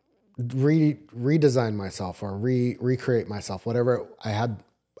redesign myself or recreate myself, whatever. I had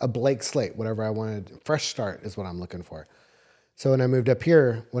a blank slate, whatever I wanted. Fresh start is what I'm looking for. So when I moved up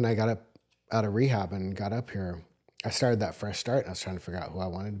here, when I got up out of rehab and got up here, I started that fresh start. And I was trying to figure out who I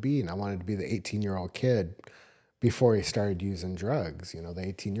wanted to be. And I wanted to be the 18-year-old kid before he started using drugs, the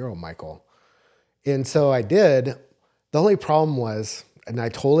 18-year-old Michael. And so I did. The only problem was, and I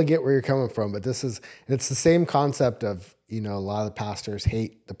totally get where you're coming from, but it's the same concept of, a lot of the pastors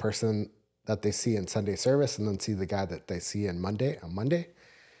hate the person that they see in Sunday service and then see the guy that they see on Monday.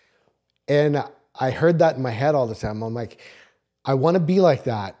 And I heard that in my head all the time. I'm like, I want to be like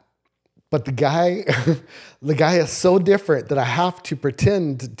that. But the guy is so different that I have to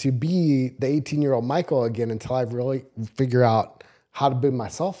pretend to be the 18-year-old Michael again until I really figure out how to be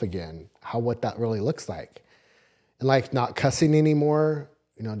myself again, what that really looks like. And like not cussing anymore,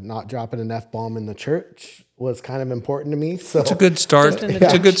 not dropping an F-bomb in the church was kind of important to me. So it's a good start.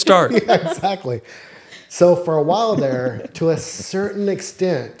 It's a good start. Yeah, exactly. So for a while there, to a certain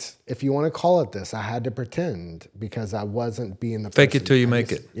extent, if you want to call it this, I had to pretend because I wasn't being the person. Fake it till you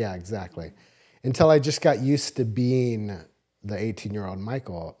make it. Yeah, exactly. Until I just got used to being the 18-year-old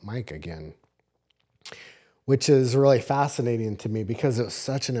Mike again, which is really fascinating to me because it was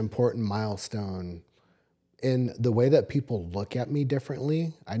such an important milestone in the way that people look at me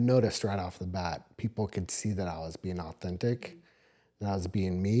differently. I noticed right off the bat, people could see that I was being authentic, that I was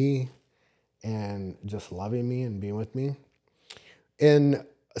being me, and just loving me and being with me. And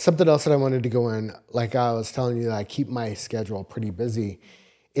something else that I wanted to go in, like I was telling you, that I keep my schedule pretty busy,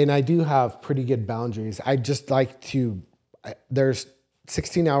 and I do have pretty good boundaries. I just like there's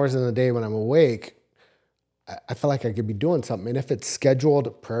 16 hours in the day when I'm awake. I feel like I could be doing something. And if it's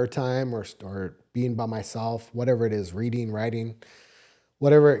scheduled prayer time or being by myself, whatever it is, reading, writing,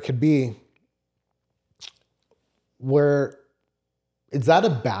 whatever it could be, is that a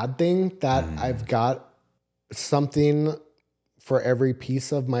bad thing that I've got something for every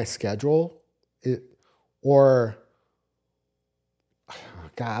piece of my schedule? God,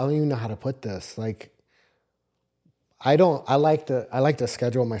 I don't even know how to put this. Like, I like to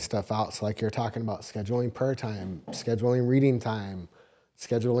schedule my stuff out. So like you're talking about scheduling prayer time, scheduling reading time,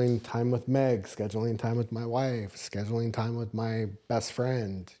 scheduling time with Meg, scheduling time with my wife, scheduling time with my best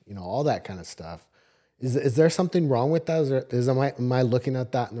friend, all that kind of stuff. Is there something wrong with that? Am I looking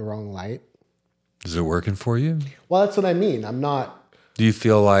at that in the wrong light? Is it working for you? Well, that's what I mean. I'm not. Do you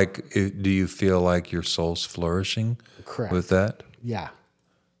feel like your soul's flourishing? Correct. With that? Yeah.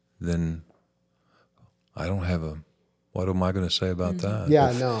 Then I don't have what am I going to say about that?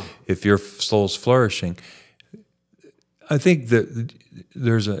 Yeah, no. If your soul's flourishing, I think that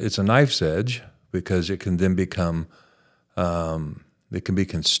it's a knife's edge because it can then become, it can be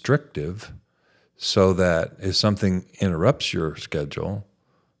constrictive so that if something interrupts your schedule,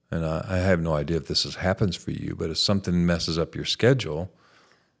 and I have no idea if this happens for you, but if something messes up your schedule,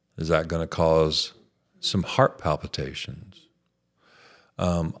 is that going to cause some heart palpitations?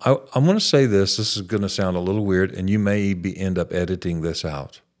 I want to say this is going to sound a little weird, and you may end up editing this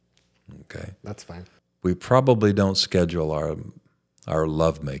out. Okay? That's fine. We probably don't schedule our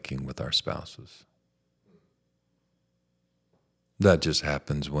lovemaking with our spouses. That just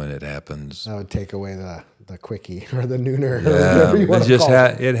happens when it happens. That would take away the quickie or the nooner. Or Yeah, whatever you want it to just call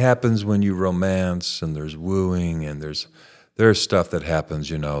it. it happens when you romance and there's wooing and there's stuff that happens.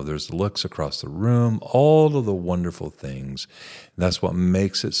 There's looks across the room, all of the wonderful things. And that's what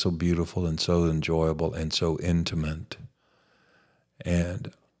makes it so beautiful and so enjoyable and so intimate.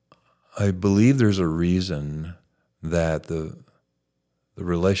 And I believe there's a reason that the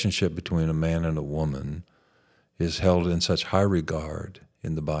relationship between a man and a woman is held in such high regard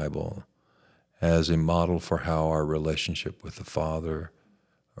in the Bible as a model for how our relationship with the Father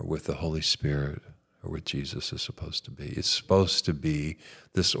or with the Holy Spirit or with Jesus is supposed to be. It's supposed to be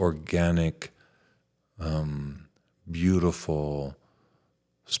this organic, beautiful,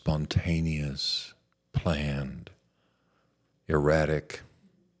 spontaneous, planned, erratic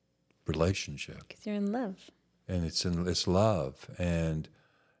relationship. Because you're in love. And it's love. And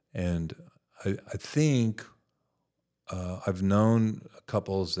I think I've known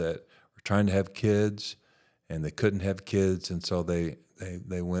couples that were trying to have kids and they couldn't have kids, and so they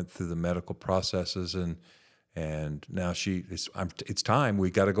went through the medical processes, and now it's time, we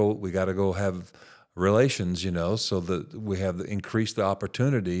got to go have relations, so that we have increased the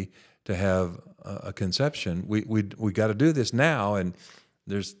opportunity to have a conception. We got to do this now, and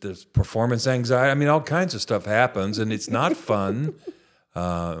there's performance anxiety. I mean, all kinds of stuff happens, and it's not fun.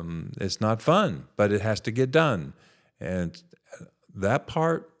 It's not fun, but it has to get done. And that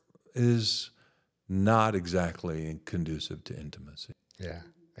part is not exactly conducive to intimacy. Yeah,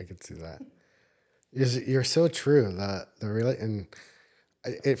 I can see that. You're so true. And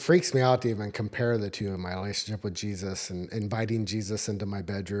it freaks me out to even compare the two in my relationship with Jesus, and inviting Jesus into my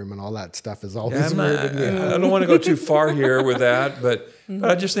bedroom and all that stuff is always weird to me. I don't want to go too far here with that, but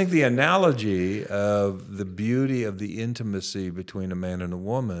I just think the analogy of the beauty of the intimacy between a man and a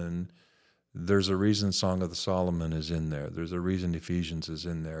woman, there's a reason Song of the Solomon is in there. There's a reason Ephesians is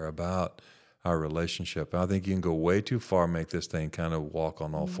in there about our relationship. I think you can go way too far, make this thing kind of walk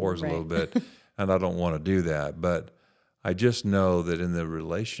on all fours a little bit, and I don't want to do that. But I just know that in the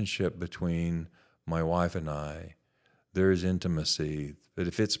relationship between my wife and I, there is intimacy. But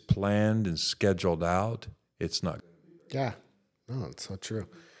if it's planned and scheduled out, it's not. Yeah, no, it's so true.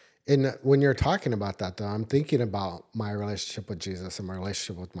 And when you're talking about that, though, I'm thinking about my relationship with Jesus and my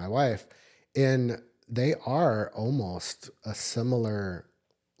relationship with my wife, and they are almost a similar,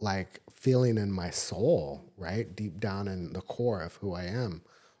 feeling in my soul, right? Deep down in the core of who I am.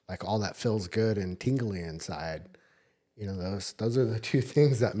 Like all that feels good and tingly inside. Those are the two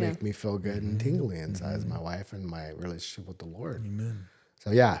things that make me feel good and tingly inside, is my wife and my relationship with the Lord. Amen.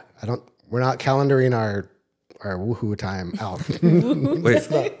 So yeah, we're not calendaring our woohoo time out. Wait,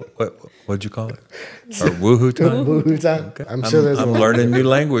 what'd you call it? Our woohoo time? Woohoo time. Okay. I'm sure I'm learning new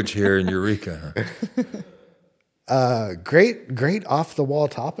language here in Eureka. Great off the wall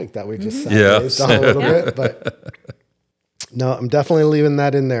topic that we just on a little bit, but no, I'm definitely leaving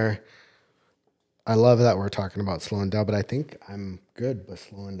that in there. I love that we're talking about slowing down, but I think I'm good with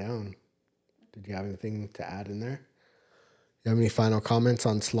slowing down. Did you have anything to add in there? You have any final comments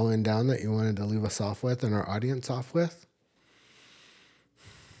on slowing down that you wanted to leave us off with and our audience off with?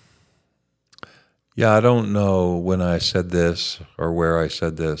 Yeah, I don't know when I said this or where I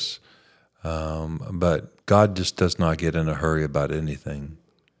said this, but God just does not get in a hurry about anything.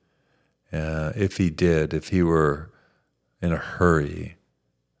 If he were in a hurry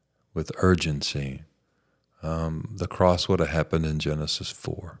with urgency, the cross would have happened in Genesis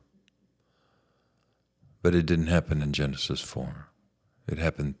 4. But it didn't happen in Genesis 4. It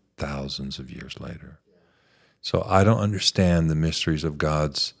happened thousands of years later. So I don't understand the mysteries of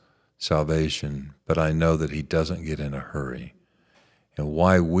God's salvation, but I know that he doesn't get in a hurry. And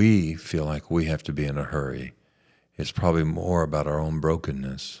why we feel like we have to be in a hurry is probably more about our own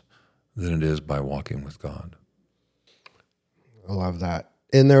brokenness than it is by walking with God. I love that.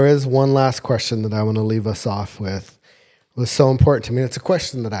 And there is one last question that I want to leave us off with. It was so important to me. It's a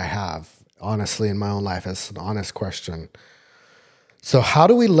question that I have, honestly, in my own life. It's an honest question. So how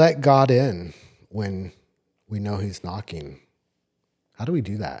do we let God in when we know he's knocking? How do we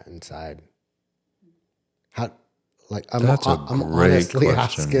do that inside? I'm honestly question.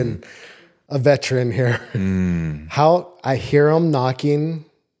 asking a veteran here. How I hear him knocking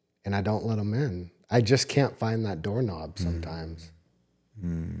and I don't let him in. I just can't find that doorknob sometimes.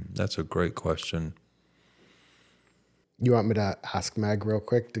 That's a great question. You want me to ask Meg real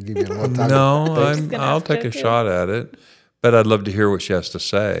quick to give you a little time? No, I'll take a shot at it, but I'd love to hear what she has to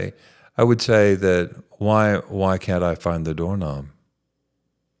say. I would say that why can't I find the doorknob?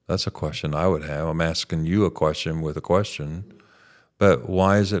 That's a question I would have. I'm asking you a question with a question, but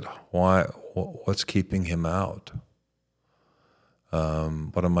why is it? What's keeping him out?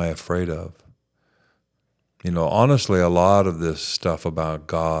 What am I afraid of? Honestly, a lot of this stuff about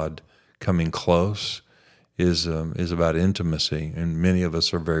God coming close is about intimacy, and many of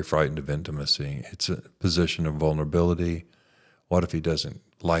us are very frightened of intimacy. It's a position of vulnerability. What if he doesn't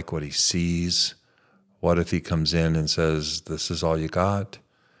like what he sees? What if he comes in and says, "This is all you got"?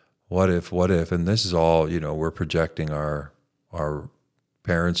 What if? And this is all, we're projecting our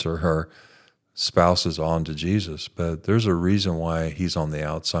parents or our spouses onto Jesus, but there's a reason why he's on the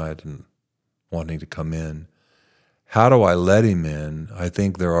outside and wanting to come in. How do I let him in? I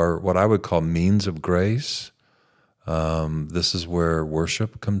think there are what I would call means of grace. This is where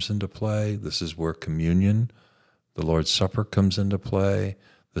worship comes into play. This is where communion, the Lord's Supper, comes into play.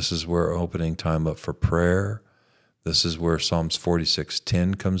 This is where opening time up for prayer. This is where Psalms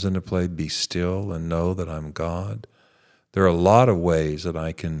 46:10 comes into play. Be still and know that I'm God. There are a lot of ways that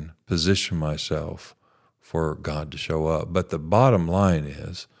I can position myself for God to show up. But the bottom line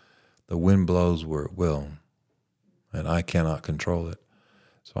is the wind blows where it will, and I cannot control it.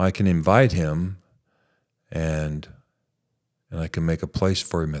 So I can invite him, and I can make a place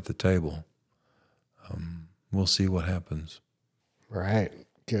for him at the table. We'll see what happens. Right.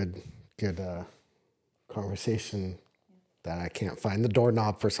 Good conversation that I can't find the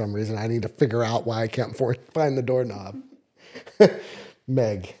doorknob for some reason. I need to figure out why I can't find the doorknob.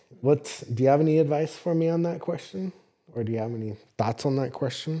 Meg, do you have any advice for me on that question? Or do you have any thoughts on that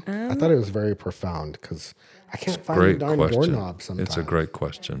question? I thought it was very profound because I can't find the darn doorknob sometimes. It's a great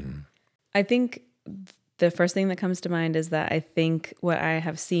question. I think the first thing that comes to mind is that I think what I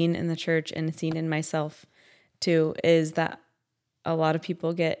have seen in the church and seen in myself too is that a lot of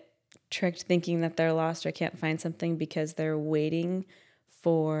people get tricked thinking that they're lost or can't find something because they're waiting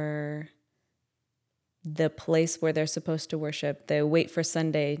for the place where they're supposed to worship. They wait for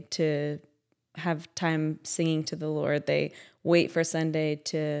Sunday to have time singing to the Lord. They wait for Sunday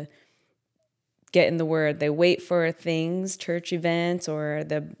to get in the Word. They wait for things, church events, or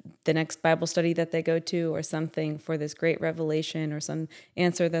the next Bible study that they go to, or something for this great revelation or some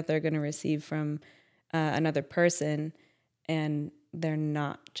answer that they're going to receive from another person. And they're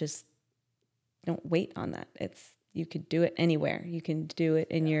not just, don't wait on that. You could do it anywhere. You can do it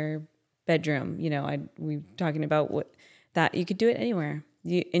in your bedroom. We talking about that you could do it anywhere.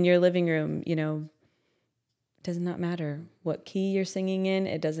 In your living room, it does not matter what key you're singing in.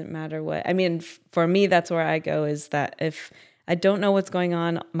 It doesn't matter what, for me, that's where I go, is that if I don't know what's going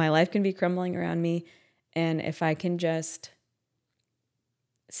on, my life can be crumbling around me. And if I can just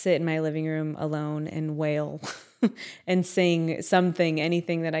sit in my living room alone and wail and sing something,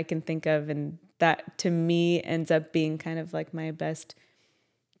 anything that I can think of, and that to me ends up being kind of like my best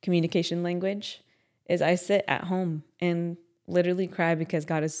communication language, is I sit at home and literally cry because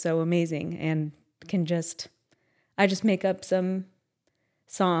God is so amazing, and I just make up some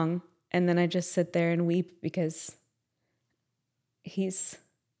song and then I just sit there and weep because he's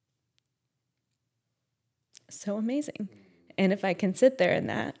so amazing. And if I can sit there in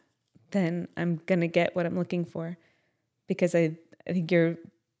that, then I'm going to get what I'm looking for, because I think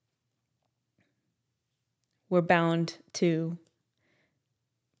we're bound to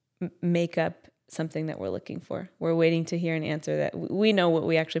make up something that we're looking for. We're waiting to hear an answer that we know what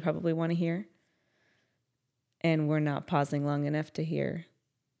we actually probably want to hear, and we're not pausing long enough to hear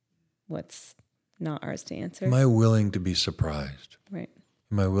what's not ours to answer. Am I willing to be surprised? Right.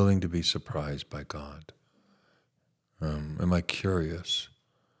 Am I willing to be surprised by God? Am I curious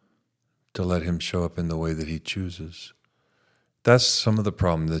to let him show up in the way that he chooses? That's some of the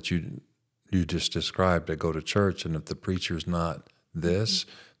problem that you just described. I go to church, and if the preacher's not this,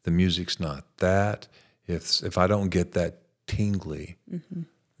 the music's not that, if I don't get that tingly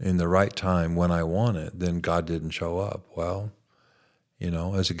in the right time when I want it, then God didn't show up. Well,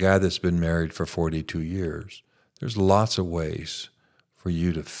 as a guy that's been married for 42 years, there's lots of ways for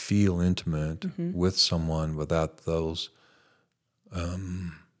you to feel intimate with someone without those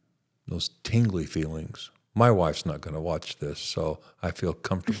tingly feelings. My wife's not going to watch this, so I feel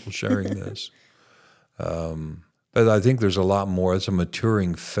comfortable sharing this. But I think there's a lot more. It's a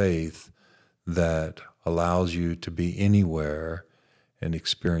maturing faith that allows you to be anywhere and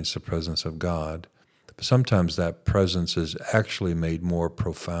experience the presence of God. But sometimes that presence is actually made more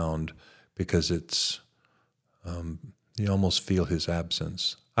profound because it's you almost feel his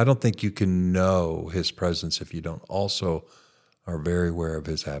absence. I don't think you can know his presence if you don't also are very aware of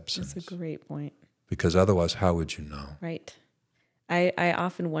his absence. That's a great point. Because otherwise, how would you know? Right. I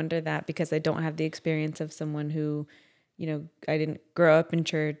often wonder that, because I don't have the experience of someone who, I didn't grow up in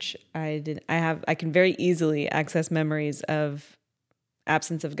church. I can very easily access memories of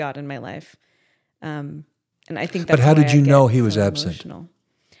absence of God in my life. And I think that's But how why did you I know get he was so absent? emotional.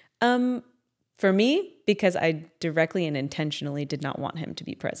 For me, because I directly and intentionally did not want him to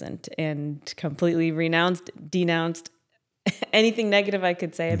be present and completely denounced anything negative I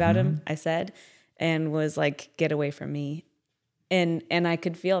could say about him, I said, and was like, get away from me. And I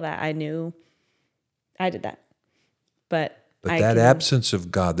could feel that. I knew I did that. But that absence of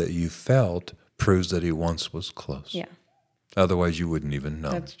God that you felt proves that he once was close. Yeah. Otherwise, you wouldn't even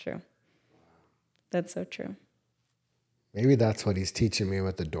know. That's true. That's so true. Maybe that's what he's teaching me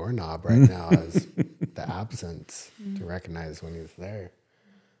with the doorknob right now is the absence to recognize when he's there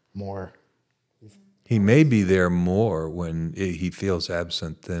more. He may be there more when he feels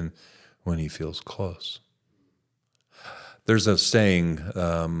absent than when he feels close. There's a saying,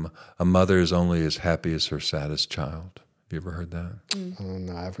 a mother is only as happy as her saddest child. Have you ever heard that? I don't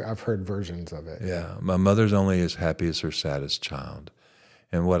know. I've heard versions of it. Yeah, my mother's only as happy as her saddest child.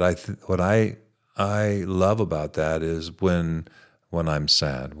 And what I love about that is when I'm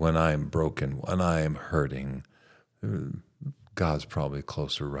sad, when I'm broken, when I am hurting, God's probably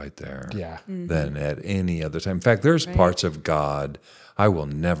closer right there than at any other time. In fact, there's parts of God I will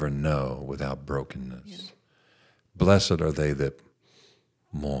never know without brokenness. Yeah. Blessed are they that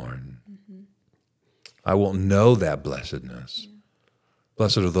mourn. I won't know that blessedness. Yeah.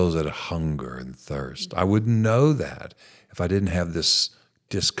 Blessed are those that hunger and thirst. I wouldn't know that if I didn't have this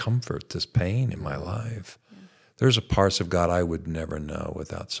discomfort, this pain in my life. Yeah. There's a parts of God I would never know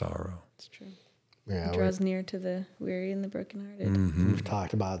without sorrow. It's true. Yeah, it draws near to the weary and the brokenhearted. We've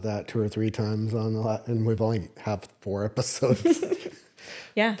talked about that 2 or 3 times and we've only have 4 episodes.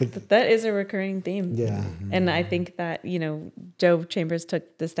 Yeah, that is a recurring theme. Yeah. And I think that, Joe Chambers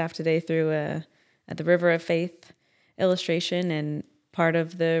took the staff today through at the River of Faith illustration, and part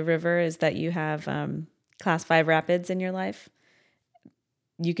of the river is that you have class 5 rapids in your life.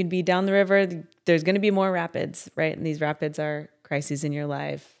 You can be down the river, there's going to be more rapids, right? And these rapids are crises in your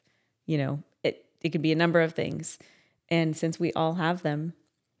life. It could be a number of things. And since we all have them,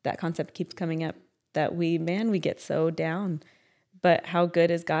 that concept keeps coming up that we get so down. But how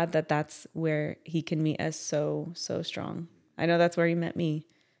good is God that that's where he can meet us so, so strong. I know that's where he met me,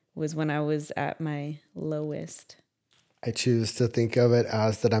 was when I was at my lowest. I choose to think of it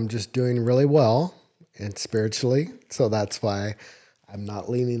as that I'm just doing really well and spiritually. So that's why I'm not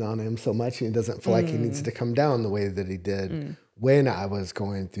leaning on him so much. And he doesn't feel like he needs to come down the way that he did when I was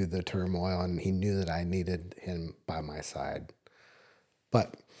going through the turmoil, and he knew that I needed him by my side.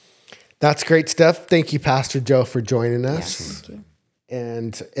 But that's great stuff. Thank you, Pastor Joe, for joining us. Yes, thank you.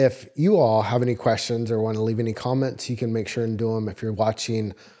 And if you all have any questions or want to leave any comments, you can make sure and do them. If you're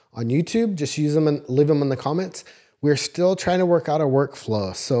watching on YouTube, just use them and leave them in the comments. We're still trying to work out our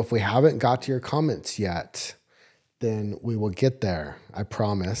workflow. So if we haven't got to your comments yet, then we will get there. I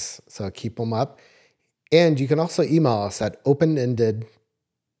promise. So keep them up. And you can also email us at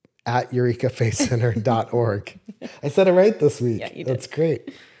openended@eurekafaithcenter.org. I said it right this week. Yeah, you did. That's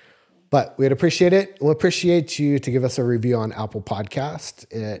great. But we'd appreciate it. We'll appreciate you to give us a review on Apple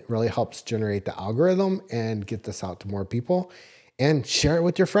Podcast. It really helps generate the algorithm and get this out to more people. And share it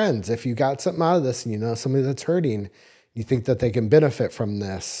with your friends. If you got something out of this and you know somebody that's hurting, you think that they can benefit from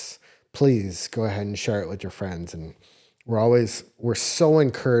this, please go ahead and share it with your friends. And we're so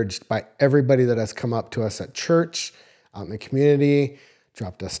encouraged by everybody that has come up to us at church, out in the community,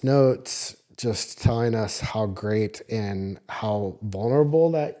 dropped us notes, just telling us how great and how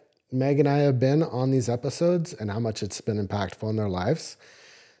vulnerable that Meg and I have been on these episodes and how much it's been impactful in their lives.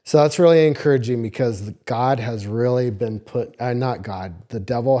 So that's really encouraging, because God has really been the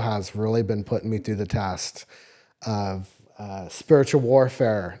devil has really been putting me through the test of spiritual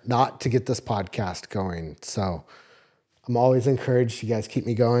warfare, not to get this podcast going. So I'm always encouraged. You guys keep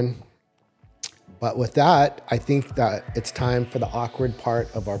me going. But with that, I think that it's time for the awkward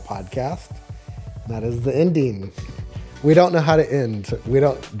part of our podcast. That is the ending. We don't know how to end. We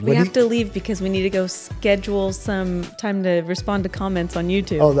have to leave because we need to go schedule some time to respond to comments on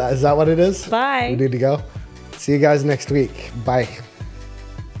YouTube. Oh, is that what it is? Bye. We need to go. See you guys next week. Bye.